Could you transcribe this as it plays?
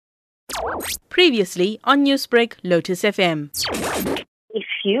Previously on Newsbreak, Lotus FM. If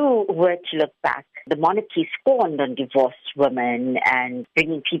you were to look back, the monarchy scorned on divorced women and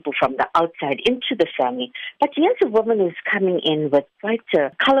bringing people from the outside into the family. But here's a woman who's coming in with quite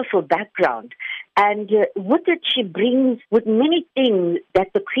a colorful background. And with it, she brings with many things that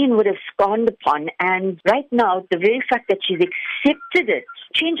the Queen would have scorned upon. And right now, the very fact that she's accepted it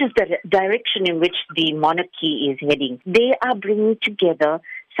changes the direction in which the monarchy is heading. They are bringing together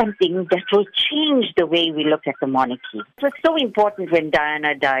something that will change the way we look at the monarchy. It was so important when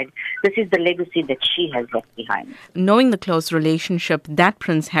Diana died. This is the legacy that she has left behind. Knowing the close relationship that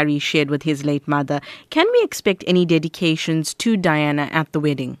Prince Harry shared with his late mother, can we expect any dedications to Diana at the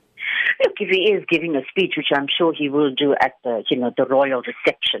wedding? Look, if he is giving a speech, which I'm sure he will do at the royal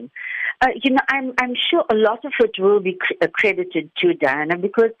reception, I'm sure a lot of it will be accredited to Diana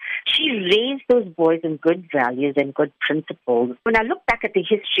because she raised those boys in good values and good principles. When I look back at the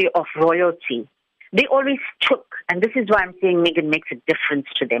history of royalty, they always took, and this is why I'm saying Meghan makes a difference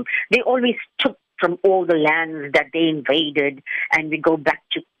to them, they always took from all the lands that they invaded, and we go back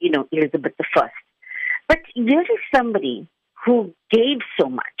to, Elizabeth I. But here is somebody who gave so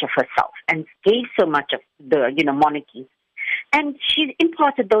much of herself and gave so much of the, monarchy. And she's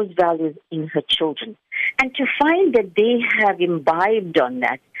imparted those values in her children. And to find that they have imbibed on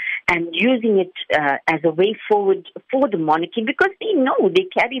that and using it as a way forward for the monarchy, because they know they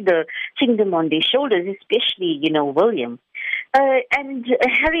carry the kingdom on their shoulders, especially, William. And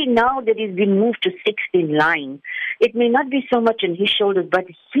Harry, now that he's been moved to sixth in line, it may not be so much on his shoulders, but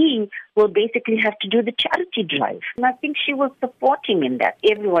he will basically have to do the charity drive. And I think she will support him in that.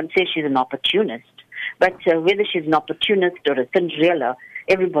 Everyone says she's an opportunist. But whether she's an opportunist or a Cinderella,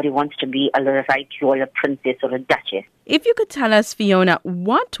 everybody wants to be a right royal princess or a duchess. If you could tell us, Fiona,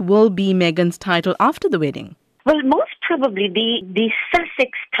 what will be Meghan's title after the wedding? Well, most probably the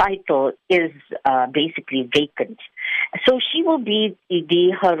Sussex title is basically vacant. So she will be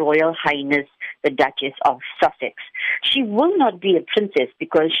Her Royal Highness, the Duchess of Sussex. She will not be a princess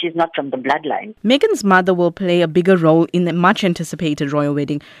because she's not from the bloodline. Meghan's mother will play a bigger role in the much-anticipated royal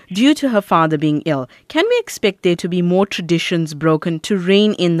wedding due to her father being ill. Can we expect there to be more traditions broken to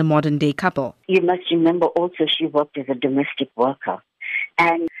rein in the modern-day couple? You must remember also she worked as a domestic worker.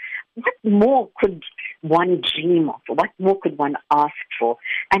 And what more could one dream of? What more could one ask for?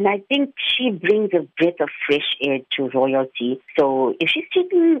 And I think she brings a breath of fresh air to royalty. So if she's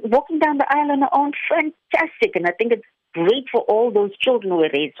walking down the aisle on her own, fantastic. And I think it's great for all those children who were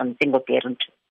raised on single parent.